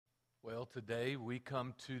Well, today we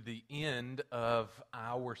come to the end of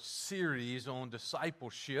our series on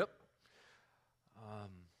discipleship.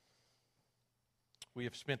 We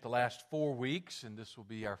have spent the last 4 weeks, and this will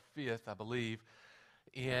be our 5th, I believe,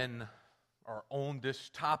 on this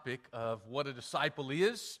topic of what a disciple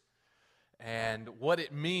is and what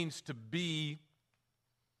it means to be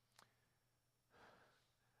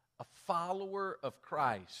a follower of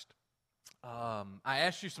Christ. I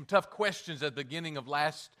asked you some tough questions at the beginning of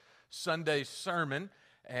last Sunday's sermon,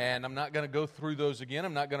 and I'm not going to go through those again.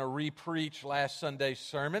 I'm not going to re-preach last Sunday's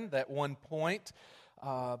sermon, that one point,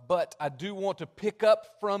 but I do want to pick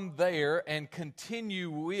up from there and continue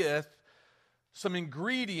with some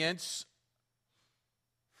ingredients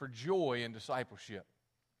for joy in discipleship.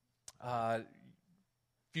 If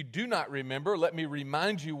you do not remember, let me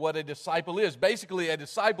remind you what a disciple is. Basically, a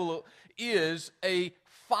disciple is a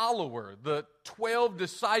follower. The 12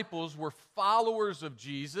 disciples were followers of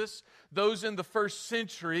Jesus. Those in the first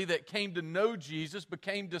century that came to know Jesus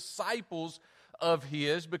became disciples of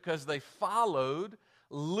His because they followed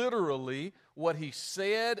literally what He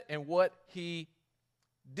said and what He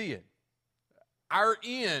did. Our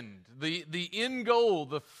end, the end goal,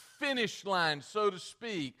 the finish line, so to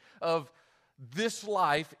speak, of this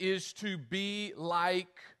life is to be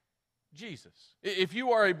like Jesus. If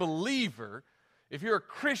you are a believer, if you're a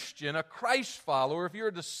Christian, a Christ follower, if you're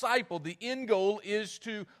a disciple, the end goal is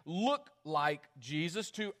to look like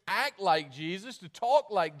Jesus, to act like Jesus, to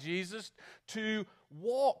talk like Jesus, to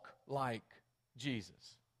walk like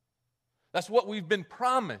Jesus. That's what we've been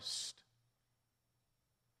promised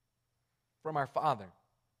from our Father.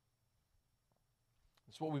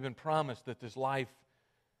 That's what we've been promised that this life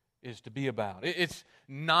is to be about. It's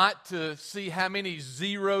not to see how many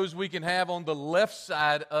zeros we can have on the left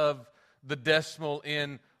side of the decimal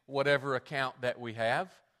in whatever account that we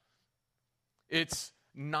have. It's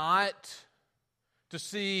not to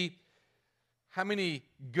see how many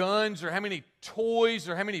guns or how many toys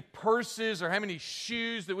or how many purses or how many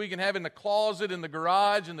shoes that we can have in the closet, in the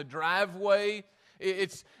garage, in the driveway.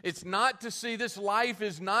 It's not to see, this life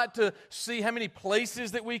is not to see how many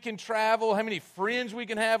places that we can travel, how many friends we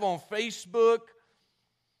can have on Facebook.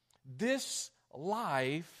 This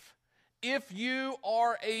life, if you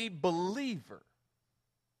are a believer,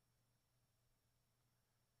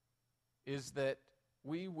 is that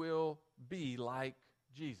we will be like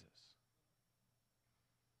Jesus.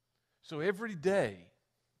 So every day,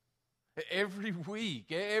 every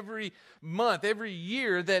week, every month, every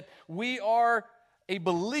year that we are a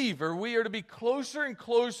believer, we are to be closer and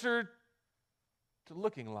closer to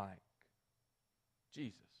looking like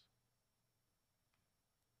Jesus.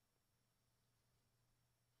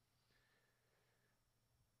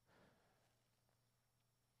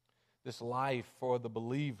 This life for the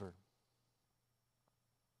believer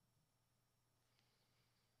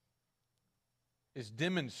is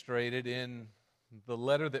demonstrated in the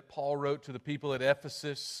letter that Paul wrote to the people at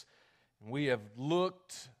Ephesus. We have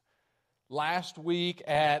looked last week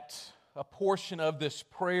at a portion of this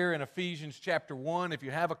prayer in Ephesians chapter 1. If you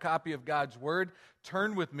have a copy of God's Word,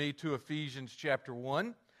 turn with me to Ephesians chapter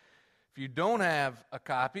 1. If you don't have a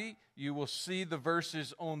copy, you will see the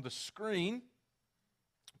verses on the screen.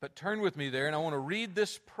 But turn with me there, and I want to read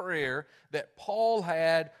this prayer that Paul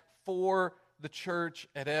had for the church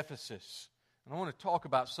at Ephesus. And I want to talk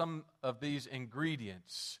about some of these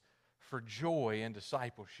ingredients for joy and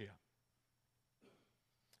discipleship.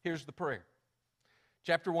 Here's the prayer.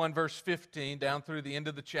 Chapter 1, verse 15, down through the end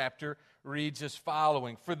of the chapter, reads as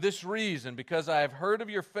following. For this reason, because I have heard of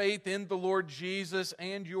your faith in the Lord Jesus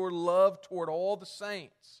and your love toward all the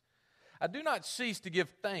saints, I do not cease to give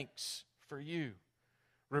thanks for you,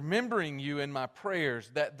 remembering you in my prayers,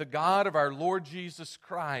 that the God of our Lord Jesus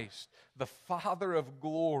Christ, the Father of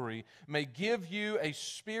glory, may give you a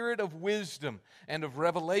spirit of wisdom and of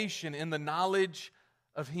revelation in the knowledge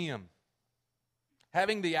of Him,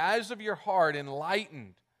 having the eyes of your heart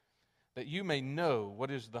enlightened, that you may know what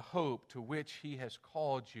is the hope to which He has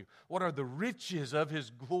called you, what are the riches of His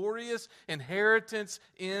glorious inheritance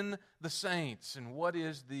in the saints, and what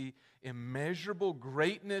is the immeasurable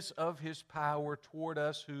greatness of His power toward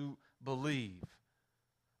us who believe,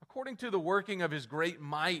 according to the working of His great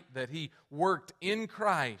might that He worked in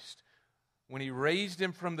Christ when He raised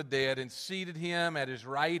Him from the dead and seated Him at His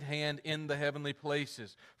right hand in the heavenly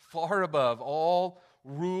places, far above all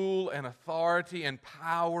rule and authority and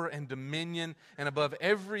power and dominion, and above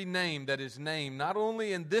every name that is named, not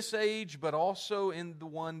only in this age, but also in the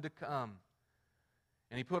one to come.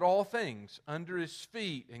 And He put all things under His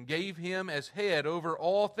feet and gave Him as head over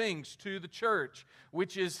all things to the church,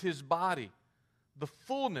 which is His body, the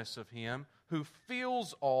fullness of Him who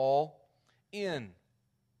fills all in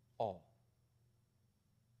all.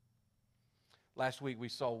 Last week we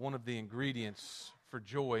saw one of the ingredients for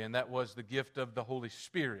joy, and that was the gift of the Holy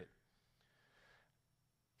Spirit.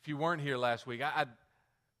 If you weren't here last week, I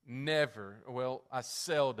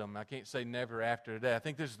seldom, I can't say never after today. I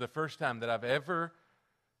think this is the first time that I've ever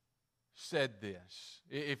said this.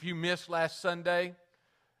 If you missed last Sunday,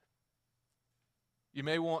 you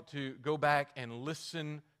may want to go back and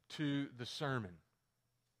listen to the sermon.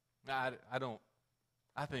 I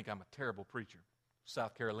think I'm a terrible preacher.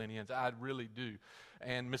 South Carolinians, I really do,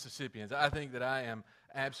 and Mississippians. I think that I am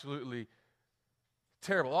absolutely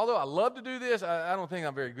terrible. Although I love to do this, I don't think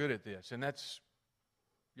I'm very good at this, and that's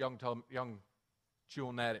y'all can chew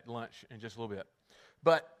on that at lunch in just a little bit.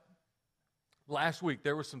 But last week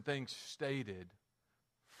there were some things stated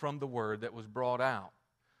from the Word that was brought out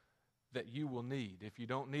that you will need. If you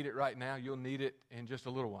don't need it right now, you'll need it in just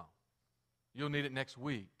a little while. You'll need it next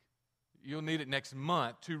week. You'll need it next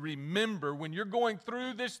month to remember when you're going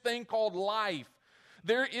through this thing called life.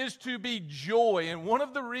 There is to be joy, and one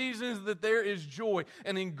of the reasons that there is joy,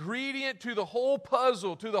 an ingredient to the whole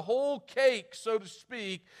puzzle, to the whole cake, so to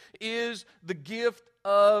speak, is the gift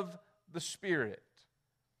of the Spirit.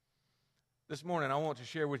 This morning I want to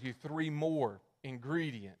share with you 3 more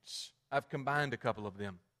ingredients. I've combined a couple of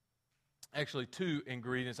them. Actually 2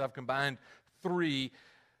 ingredients. I've combined 3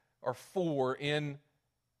 or 4 in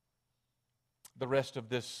the rest of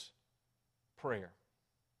this prayer.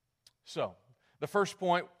 So, the first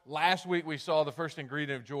point, last week we saw the first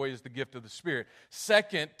ingredient of joy is the gift of the Spirit.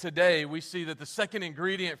 Second, today we see that the second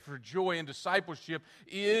ingredient for joy in discipleship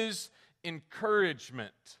is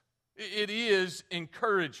encouragement. It is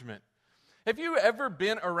encouragement. Have you ever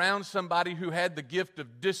been around somebody who had the gift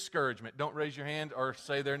of discouragement? Don't raise your hand or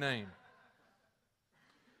say their name.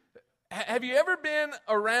 Have you ever been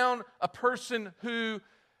around a person who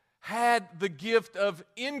had the gift of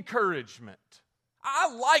encouragement?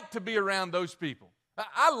 I like to be around those people.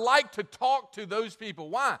 I like to talk to those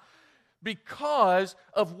people. Why? Because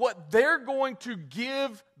of what they're going to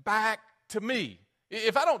give back to me.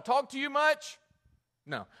 If I don't talk to you much,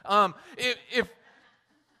 no.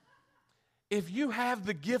 If you have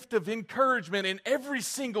the gift of encouragement, and every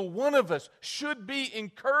single one of us should be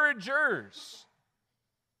encouragers.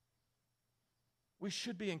 We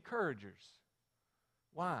should be encouragers.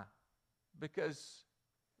 Why? Because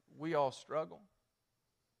we all struggle.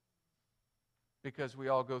 Because we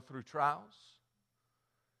all go through trials.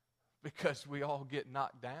 Because we all get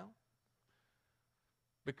knocked down.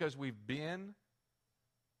 Because we've been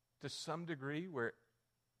to some degree where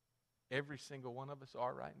every single one of us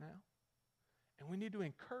are right now. And we need to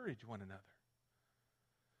encourage one another.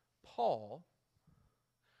 Paul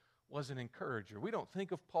was an encourager. We don't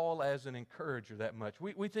think of Paul as an encourager that much.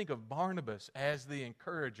 We think of Barnabas as the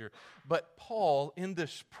encourager. But Paul, in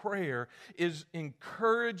this prayer, is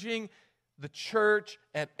encouraging the church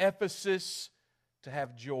at Ephesus to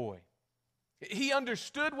have joy. He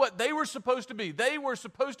understood what they were supposed to be. They were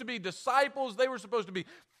supposed to be disciples. They were supposed to be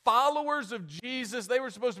followers of Jesus. They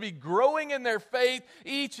were supposed to be growing in their faith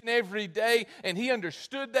each and every day. And he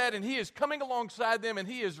understood that, and he is coming alongside them, and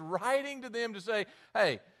he is writing to them to say,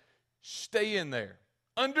 hey, stay in there.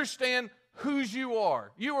 Understand whose you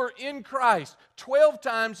are. You are in Christ. 12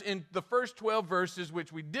 times in the first 12 verses,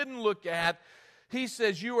 which we didn't look at, he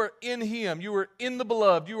says you are in Him. You are in the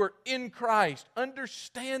Beloved. You are in Christ.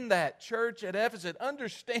 Understand that, church at Ephesus.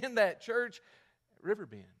 Understand that, church at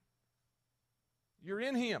Riverbend. You're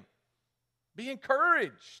in Him. Be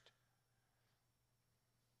encouraged.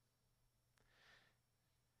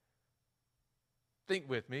 Think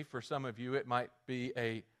with me. For some of you, it might be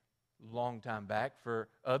a long time back. For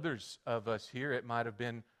others of us here, it might have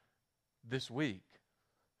been this week.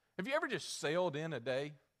 Have you ever just sailed in a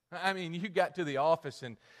day? I mean, you got to the office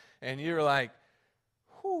and you're like,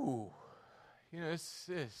 whew,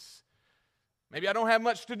 maybe I don't have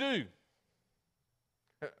much to do.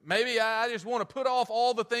 Maybe I just want to put off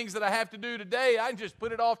all the things that I have to do today. I can just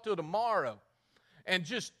put it off till tomorrow and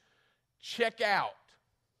just check out.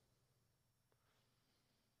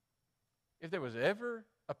 If there was ever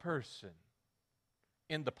a person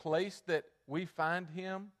in the place that we find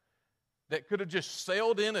him that could have just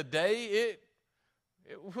sailed in a day, it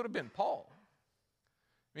would have been Paul.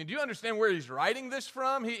 I mean, do you understand where he's writing this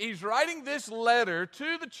from? He's writing this letter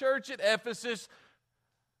to the church at Ephesus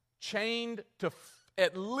chained to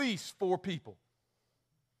at least 4 people.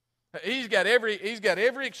 He's got every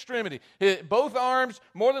extremity. Both arms,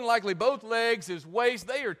 more than likely both legs, his waist,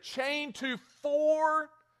 they are chained to 4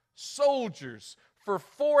 soldiers for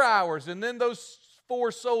 4 hours, and then those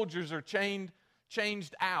 4 soldiers are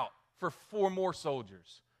changed out for 4 more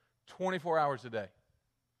soldiers. 24 hours a day.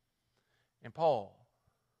 And Paul,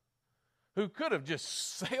 who could have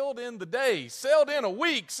just sailed in the day, sailed in a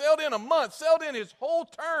week, sailed in a month, sailed in his whole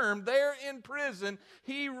term there in prison,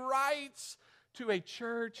 he writes to a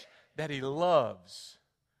church that he loves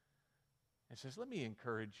and says, let me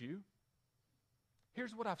encourage you.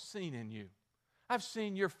 Here's what I've seen in you. I've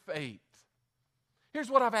seen your faith. Here's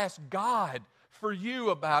what I've asked God for you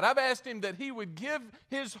about. I've asked Him that He would give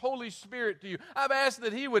His Holy Spirit to you. I've asked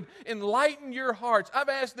that He would enlighten your hearts. I've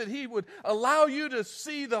asked that He would allow you to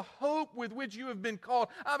see the hope with which you have been called.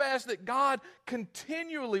 I've asked that God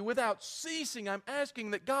continually, without ceasing, I'm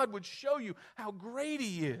asking that God would show you how great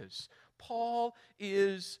He is. Paul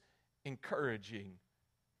is encouraging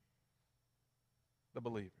the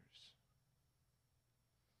believers.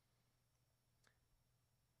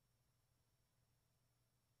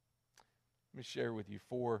 Let me share with you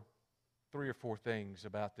three or four things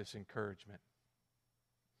about this encouragement.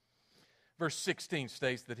 Verse 16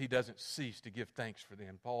 states that he doesn't cease to give thanks for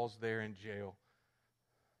them. Paul's there in jail,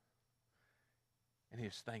 and he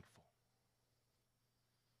is thankful.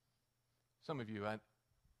 Some of you, I've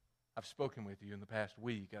spoken with you in the past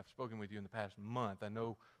week. I've spoken with you in the past month. I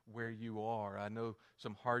know where you are. I know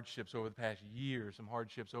some hardships over the past year, some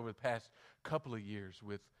hardships over the past couple of years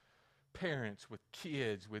with parents, with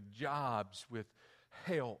kids, with jobs, with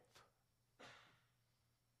health.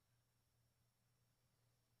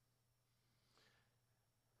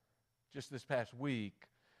 Just this past week,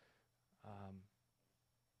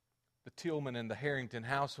 the Tillman and the Harrington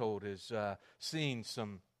household has seen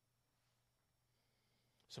some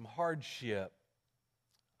hardship.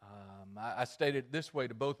 I stated it this way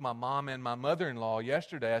to both my mom and my mother-in-law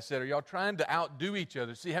yesterday. I said, are y'all trying to outdo each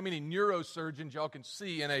other? See how many neurosurgeons y'all can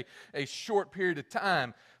see in a short period of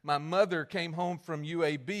time. My mother came home from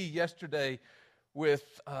UAB yesterday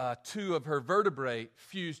with two of her vertebrae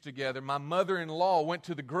fused together. My mother-in-law went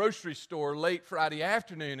to the grocery store late Friday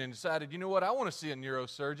afternoon and decided, you know what, I want to see a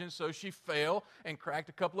neurosurgeon. So she fell and cracked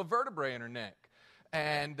a couple of vertebrae in her neck.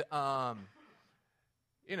 And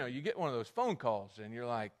you get one of those phone calls and you're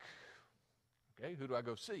like, okay, who do I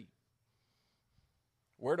go see?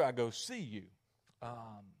 Where do I go see you?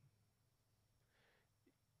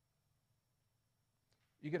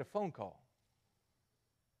 You get a phone call,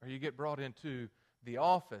 or you get brought into the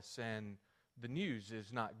office and the news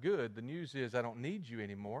is not good. The news is, I don't need you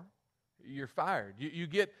anymore. You're fired. You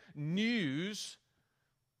get news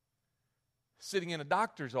sitting in a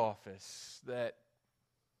doctor's office that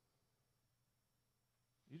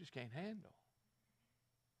you just can't handle.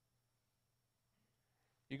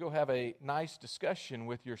 You go have a nice discussion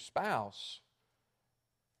with your spouse,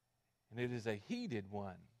 and it is a heated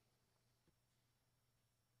one.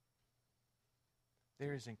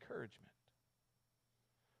 There is encouragement.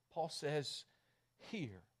 Paul says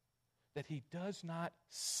here that he does not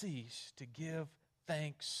cease to give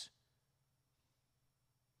thanks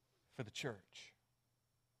for the church.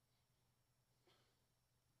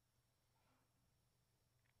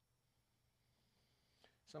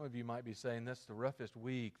 Some of you might be saying, that's the roughest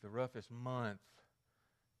week, the roughest month.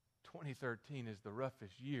 2013 is the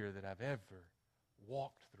roughest year that I've ever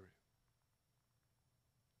walked through.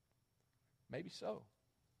 Maybe so.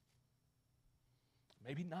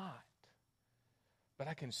 Maybe not. But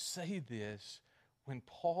I can say this, when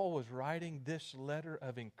Paul was writing this letter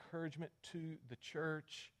of encouragement to the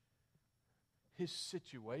church, his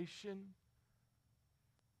situation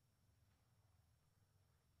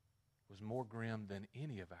was more grim than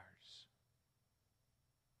any of ours.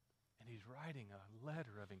 And he's writing a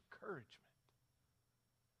letter of encouragement.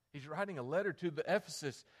 He's writing a letter to the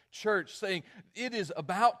Ephesus church saying, it is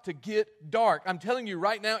about to get dark. I'm telling you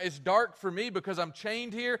right now, it's dark for me because I'm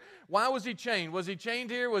chained here. Why was he chained? Was he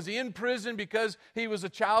chained here? Was he in prison because he was a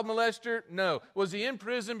child molester? No. Was he in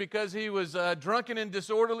prison because he was drunken and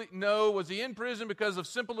disorderly? No. Was he in prison because of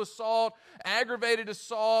simple assault, aggravated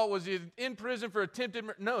assault? Was he in prison for attempted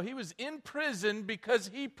murder? No. He was in prison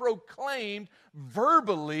because he proclaimed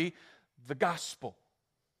verbally the gospel.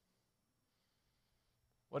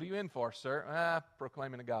 What are you in for, sir?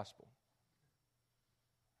 Proclaiming the gospel.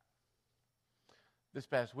 This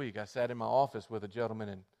past week, I sat in my office with a gentleman,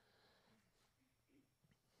 and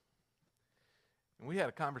we had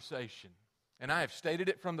a conversation. And I have stated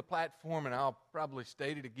it from the platform, and I'll probably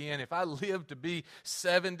state it again. If I live to be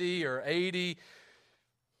 70 or 80,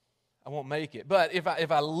 I won't make it. But if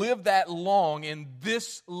I live that long in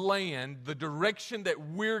this land, the direction that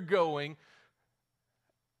we're going,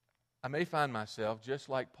 I may find myself just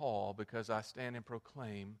like Paul because I stand and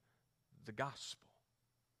proclaim the gospel.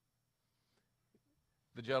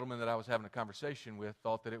 The gentleman that I was having a conversation with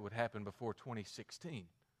thought that it would happen before 2016.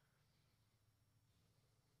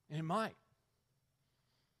 It might.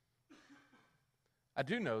 I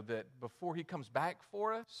do know that before He comes back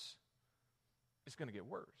for us, it's going to get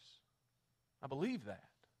worse. I believe that.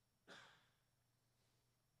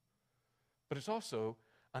 But it's also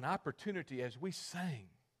an opportunity, as we sang,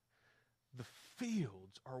 the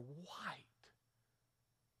fields are white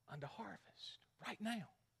unto harvest right now.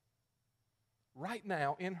 Right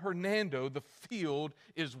now, in Hernando, the field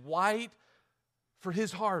is white for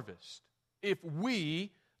His harvest. If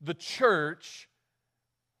we, the church,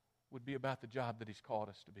 would be about the job that He's called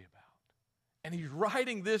us to be about. And He's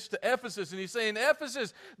writing this to Ephesus, and He's saying,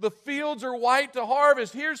 Ephesus, the fields are white to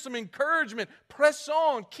harvest. Here's some encouragement. Press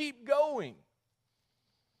on. Keep going.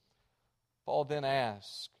 Paul then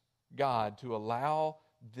asks God to allow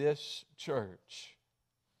this church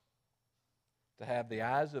to have the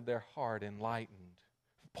eyes of their heart enlightened.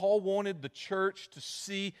 Paul wanted the church to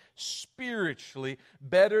see spiritually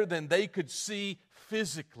better than they could see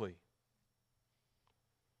physically.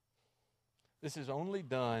 This is only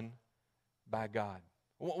done by God.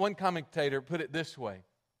 One commentator put it this way.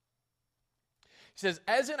 He says,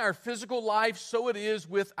 as in our physical life, so it is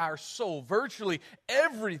with our soul. Virtually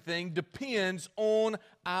everything depends on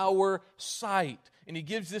our sight. And he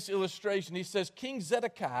gives this illustration. He says, King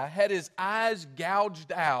Zedekiah had his eyes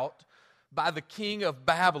gouged out by the king of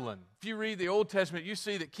Babylon. If you read the Old Testament, you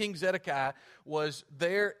see that King Zedekiah was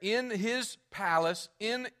there in his palace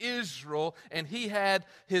in Israel, and he had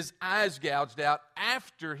his eyes gouged out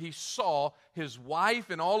after he saw his wife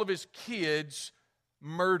and all of his kids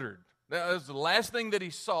murdered. That was the last thing that he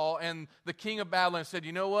saw, and the king of Babylon said,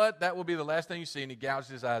 you know what? That will be the last thing you see, and he gouged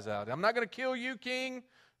his eyes out. I'm not going to kill you, King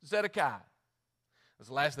Zedekiah. That's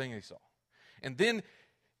the last thing he saw. And then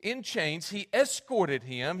in chains, he escorted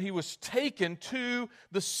him. He was taken to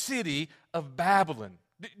the city of Babylon.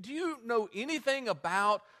 Do you know anything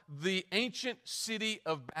about the ancient city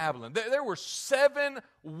of Babylon? There were 7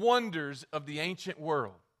 wonders of the ancient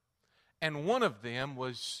world, and one of them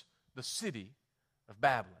was the city of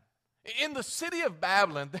Babylon. In the city of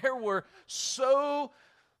Babylon, there were so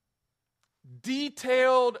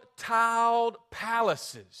detailed, tiled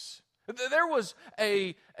palaces. There was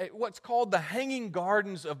what's called the Hanging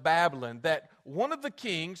Gardens of Babylon that one of the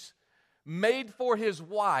kings made for his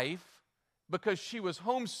wife because she was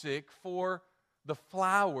homesick for the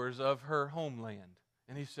flowers of her homeland.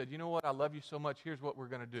 And he said, you know what, I love you so much, here's what we're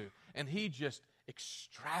going to do. And he just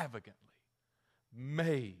extravagantly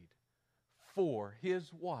made for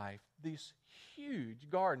his wife these huge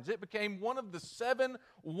gardens. It became one of the 7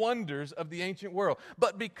 wonders of the ancient world.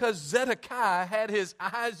 But because Zedekiah had his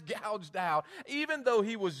eyes gouged out, even though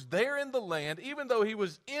he was there in the land, even though he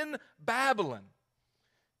was in Babylon,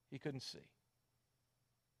 he couldn't see.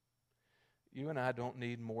 You and I don't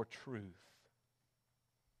need more truth.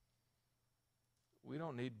 We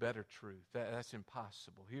don't need better truth. That's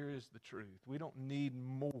impossible. Here is the truth. We don't need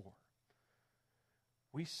more.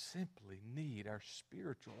 We simply need our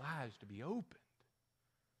spiritual eyes to be opened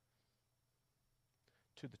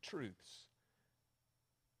to the truths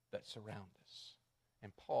that surround us.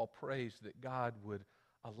 And Paul prays that God would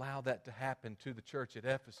allow that to happen to the church at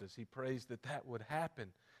Ephesus. He prays that that would happen.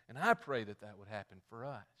 And I pray that that would happen for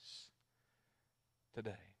us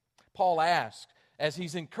today. Paul asks, as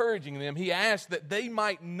he's encouraging them, he asks that they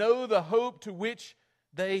might know the hope to which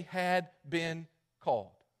they had been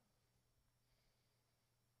called.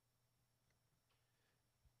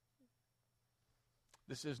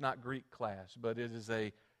 This is not Greek class, but it is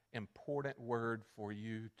an important word for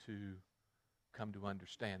you to come to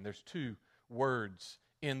understand. There's 2 words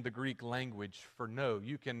in the Greek language for know.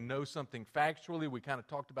 You can know something factually. We kind of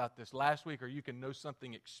talked about this last week. Or you can know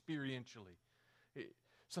something experientially.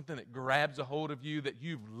 Something that grabs a hold of you, that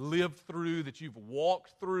you've lived through, that you've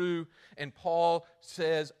walked through. And Paul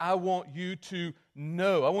says, I want you to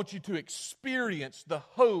know. I want you to experience the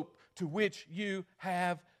hope to which you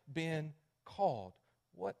have been called.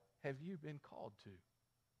 What have you been called to?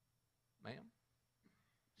 Ma'am?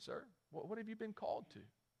 Sir? What have you been called to?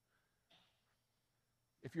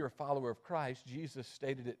 If you're a follower of Christ, Jesus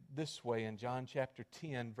stated it this way in John chapter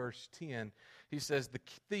 10, verse 10. He says, the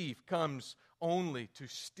thief comes only to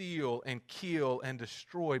steal and kill and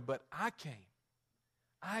destroy, but I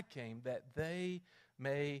came that they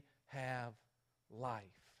may have life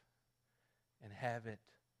and have it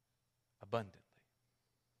abundantly.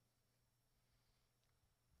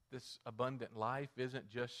 This abundant life isn't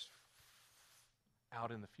just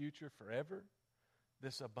out in the future forever.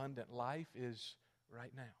 This abundant life is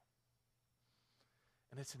right now.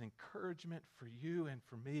 And it's an encouragement for you and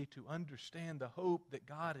for me to understand the hope that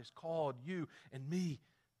God has called you and me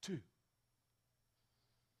to.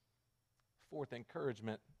 4th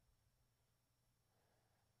encouragement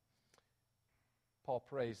Paul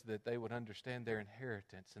prays that they would understand their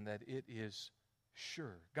inheritance and that it is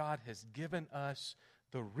sure. God has given us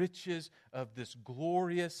the riches of this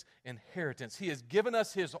glorious inheritance. He has given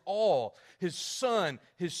us His all, His Son,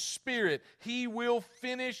 His Spirit. He will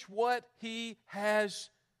finish what He has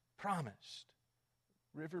promised.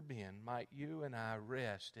 River Bend, might you and I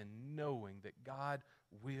rest in knowing that God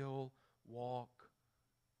will walk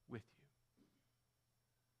with you.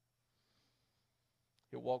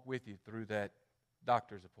 He'll walk with you through that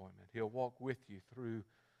doctor's appointment. He'll walk with you through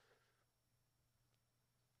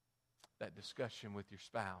that discussion with your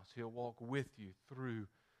spouse. He'll walk with you through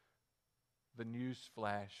the news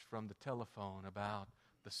flash from the telephone about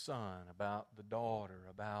the son, about the daughter,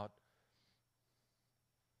 about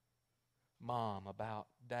mom, about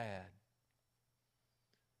dad.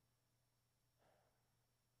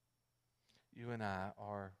 You and I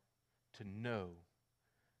are to know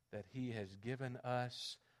that He has given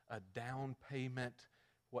us a down payment,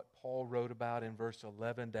 what Paul wrote about in verse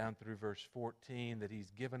 11 down through verse 14, that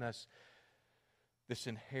He's given us this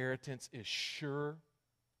inheritance is sure.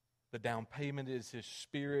 The down payment is His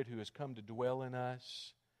Spirit who has come to dwell in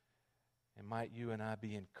us. And might you and I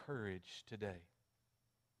be encouraged today.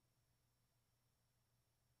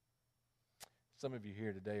 Some of you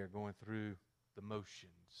here today are going through the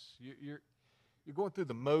motions. You're going through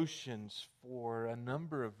the motions for a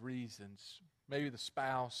number of reasons. Maybe the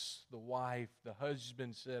spouse, the wife, the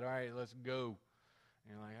husband said, all right, let's go. And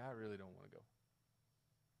you're like, I really don't want to go.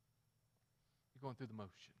 You're going through the motions.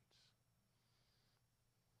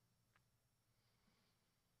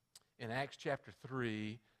 In Acts chapter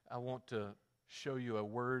 3, I want to show you a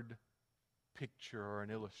word picture or an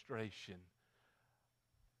illustration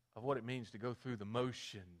of what it means to go through the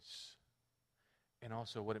motions and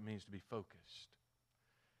also what it means to be focused.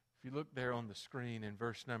 If you look there on the screen in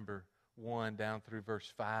verse number 1 down through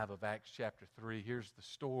verse 5 of Acts chapter 3, here's the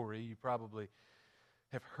story. You probably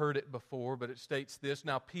have heard it before, but it states this.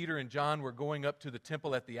 Now Peter and John were going up to the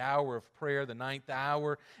temple at the hour of prayer, the 9th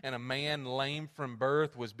hour, and a man lame from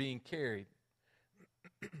birth was being carried,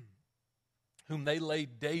 whom they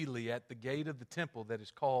laid daily at the gate of the temple that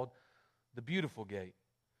is called the Beautiful Gate,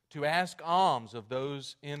 to ask alms of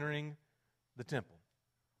those entering the temple.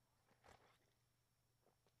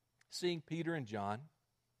 Seeing Peter and John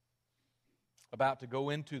about to go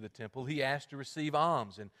into the temple, he asked to receive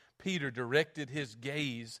alms, and Peter directed his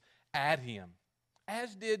gaze at him,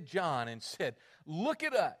 as did John, and said, "Look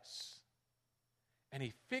at us." And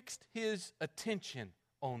he fixed his attention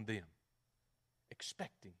on them,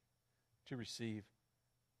 expecting to receive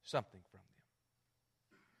something from them.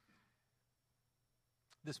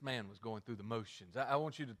 This man was going through the motions. I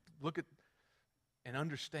want you to look at and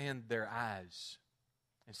understand their eyes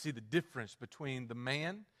and see the difference between the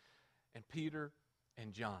man and Peter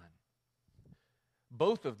and John.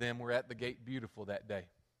 Both of them were at the gate beautiful that day.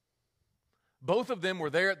 Both of them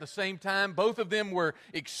were there at the same time. Both of them were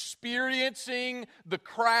experiencing the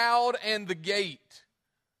crowd and the gate.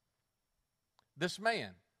 This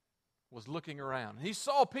man was looking around. He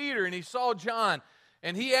saw Peter and he saw John,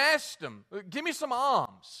 and he asked them, "Give me some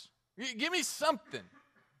alms. Give me something."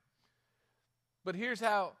 But here's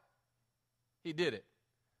how he did it.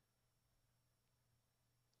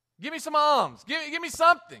 "Give me some alms. Give me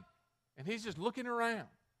something." And he's just looking around.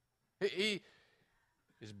 He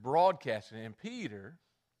is broadcasting, and Peter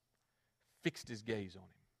fixed his gaze on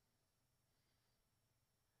him.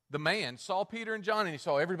 The man saw Peter and John, and he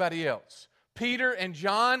saw everybody else. Peter and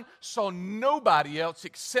John saw nobody else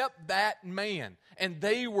except that man, and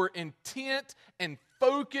they were intent and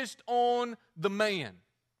focused on the man.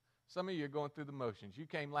 Some of you are going through the motions. You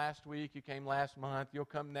came last week, you came last month, you'll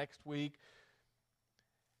come next week.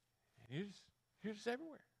 And you're just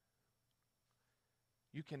everywhere.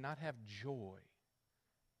 You cannot have joy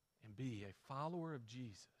and be a follower of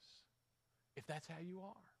Jesus if that's how you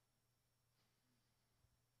are.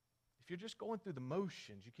 If you're just going through the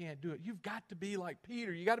motions, you can't do it. You've got to be like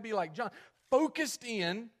Peter. You've got to be like John. Focused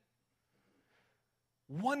in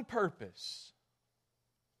one purpose.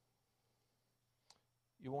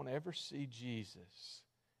 You won't ever see Jesus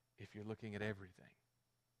if you're looking at everything.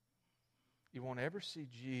 You won't ever see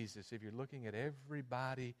Jesus if you're looking at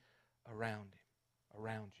everybody around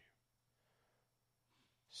you.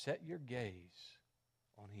 Set your gaze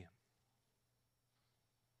on Him.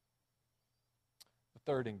 The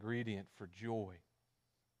third ingredient for joy,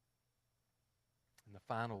 and the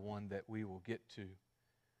final one that we will get to,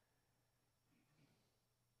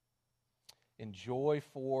 in joy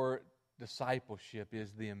for discipleship,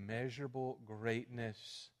 is the immeasurable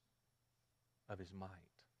greatness of His might.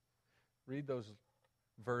 Read those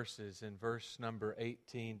verses. In verse number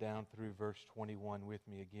 18 down through verse 21 with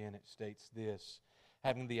me again, it states this: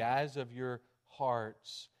 having the eyes of your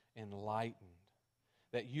hearts enlightened,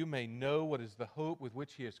 that you may know what is the hope with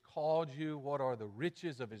which He has called you, what are the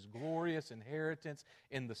riches of His glorious inheritance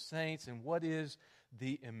in the saints, and what is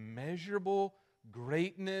the immeasurable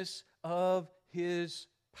greatness of His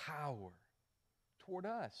power toward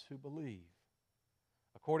us who believe,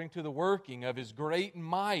 according to the working of His great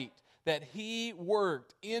might that He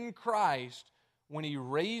worked in Christ when He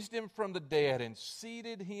raised Him from the dead and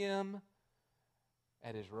seated Him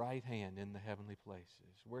at His right hand in the heavenly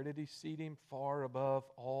places. Where did He seat Him? Far above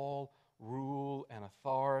all rule and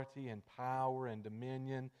authority and power and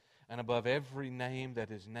dominion, and above every name that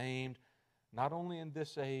is named, not only in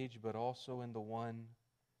this age, but also in the one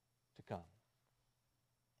to come.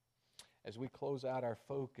 As we close out our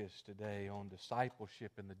focus today on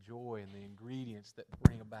discipleship and the joy and the ingredients that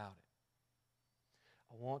bring about it,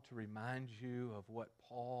 I want to remind you of what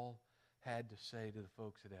Paul had to say to the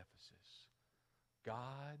folks at Ephesus.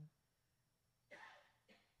 God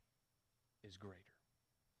is greater.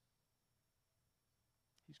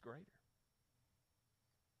 He's greater.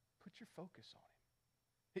 Put your focus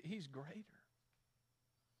on Him. He's greater.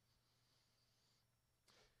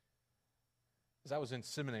 As I was in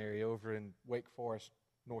seminary over in Wake Forest,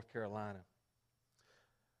 North Carolina,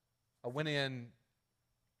 I went in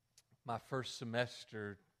my first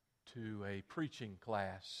semester to a preaching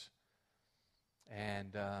class,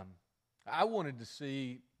 and I wanted to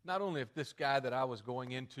see not only if this guy that I was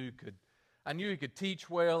going into I knew he could teach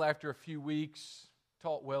well after a few weeks,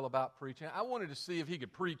 taught well about preaching. I wanted to see if he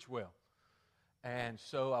could preach well. And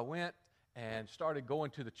so I went and started going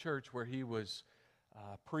to the church where he was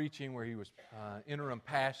preaching, where he was interim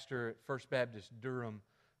pastor at First Baptist Durham,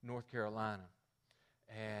 North Carolina.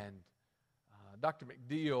 And Dr.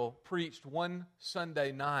 McDeal preached one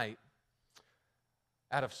Sunday night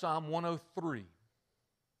out of Psalm 103.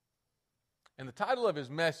 And the title of his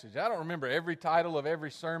message, I don't remember every title of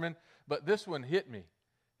every sermon, but this one hit me.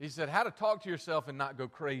 He said, "How to talk to yourself and not go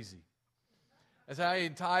crazy." That's how he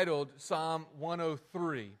entitled Psalm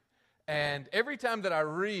 103. And every time that I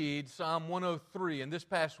read Psalm 103, and this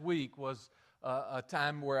past week was a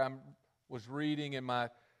time where I was reading in my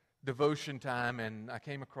devotion time, and I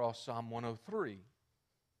came across Psalm 103.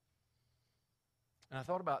 And I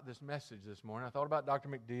thought about this message this morning. I thought about Dr.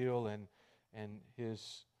 McDeal and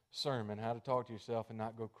his sermon, how to talk to yourself and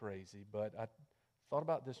not go crazy. But I thought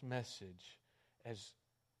about this message as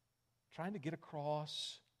trying to get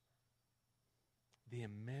across the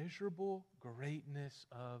immeasurable greatness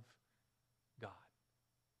of God.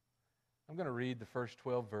 I'm going to read the first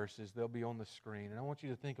 12 verses. They'll be on the screen. And I want you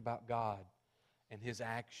to think about God and His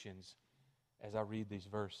actions as I read these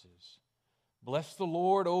verses. Bless the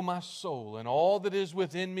Lord, O my soul, and all that is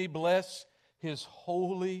within me, bless His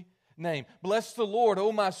holy name. Bless the Lord,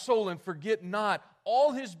 O my soul, and forget not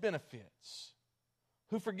all His benefits,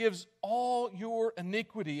 who forgives all your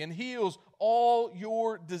iniquity and heals all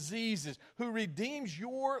your diseases, who redeems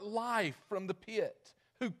your life from the pit,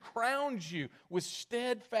 who crowns you with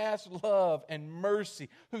steadfast love and mercy,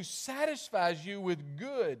 who satisfies you with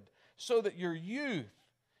good so that your youth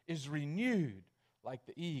is renewed like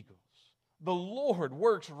the eagles. The Lord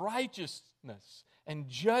works righteousness and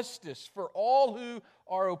justice for all who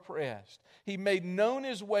are oppressed. He made known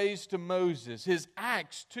His ways to Moses, His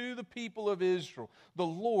acts to the people of Israel. The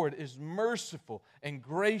Lord is merciful and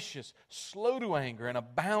gracious, slow to anger, and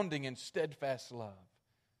abounding in steadfast love.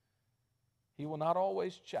 He will not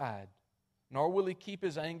always chide, nor will He keep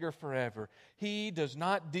His anger forever. He does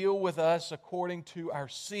not deal with us according to our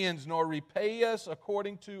sins, nor repay us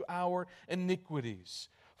according to our iniquities.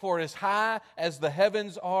 For as high as the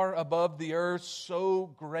heavens are above the earth, so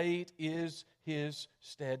great is His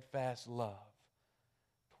steadfast love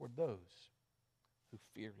toward those who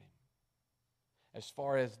fear Him. As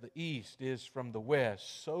far as the east is from the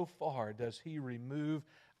west, so far does He remove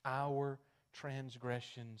our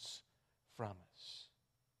transgressions from us.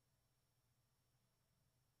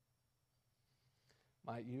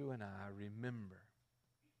 Might you and I remember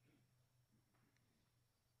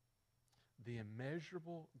the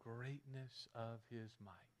immeasurable greatness of His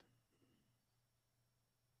might.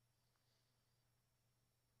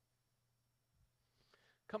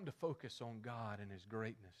 Come to focus on God and His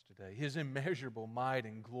greatness today. His immeasurable might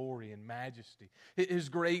and glory and majesty. His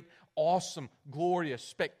great, awesome, glorious,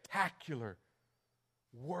 spectacular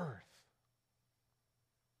worth.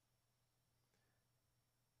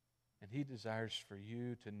 And He desires for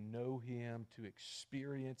you to know Him, to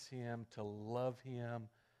experience Him, to love Him,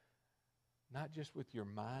 not just with your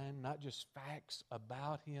mind, not just facts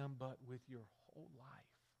about Him, but with your whole life.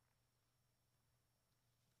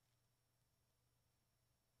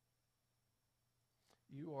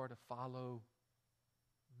 You are to follow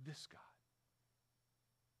this God.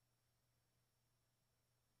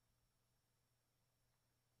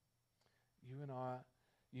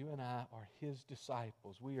 You and I are His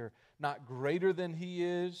disciples. We are not greater than He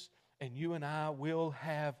is, and you and I will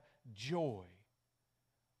have joy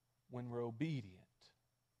when we're obedient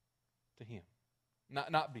to Him.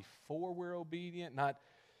 Not before we're obedient, not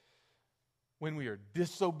when we are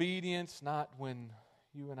disobedient, not when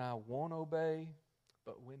you and I won't obey,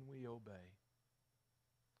 but when we obey.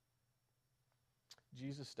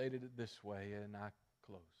 Jesus stated it this way, and I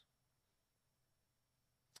close.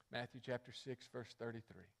 Matthew chapter 6, verse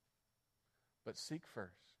 33. But seek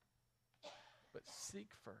first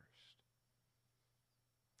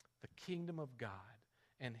the kingdom of God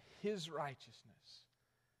and His righteousness,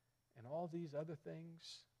 and all these other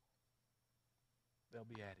things, they'll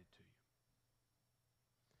be added to you.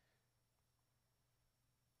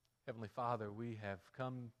 Heavenly Father, we have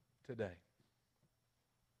come today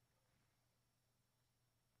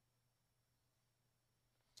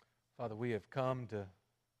Father, we have come to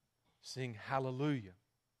sing hallelujah.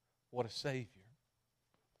 What a Savior.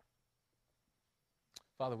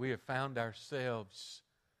 Father, we have found ourselves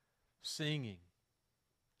singing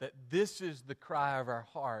that this is the cry of our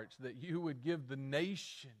hearts, that you would give the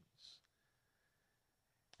nations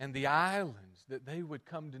and the islands, that they would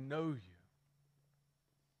come to know you.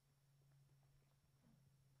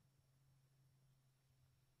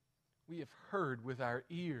 We have heard with our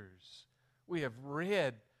ears. We have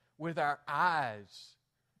read with our eyes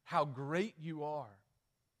how great you are.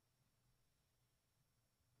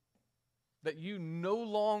 That you no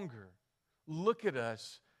longer look at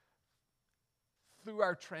us through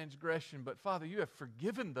our transgression, but Father, you have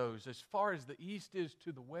forgiven those as far as the east is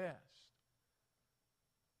to the west.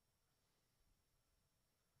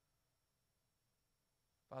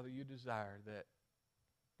 Father, you desire that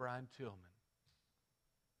Brian Tillman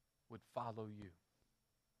would follow you.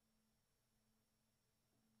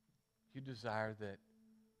 You desire that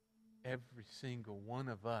every single one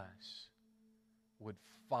of us would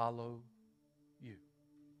follow you.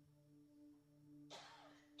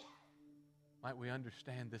 Might we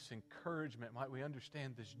understand this encouragement? Might we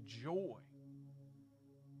understand this joy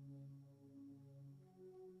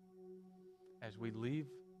as we leave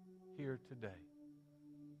here today?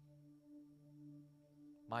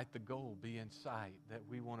 Might the goal be in sight, that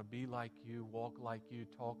we want to be like you, walk like you,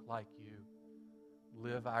 talk like you,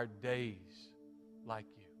 live our days like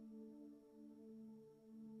you,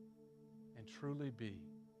 and truly be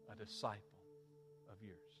a disciple of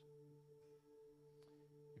yours.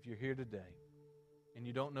 If you're here today and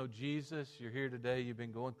you don't know Jesus, you're here today, you've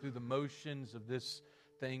been going through the motions of this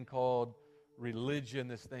thing called religion,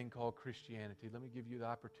 this thing called Christianity, let me give you the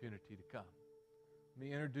opportunity to come. Let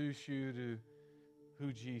me introduce you to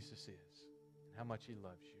who Jesus is and how much He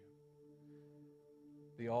loves you.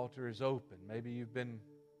 The altar is open. Maybe you've been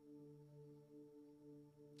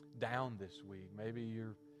down this week. Maybe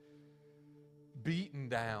you're beaten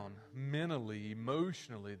down mentally,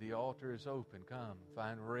 emotionally. The altar is open. Come,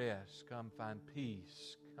 find rest. Come, find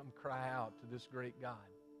peace. Come, cry out to this great God.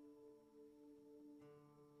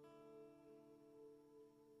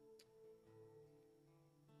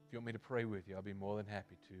 If you want me to pray with you, I'll be more than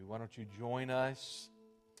happy to. Why don't you join us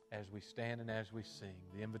as we stand and as we sing?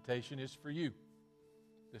 The invitation is for you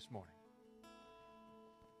this morning.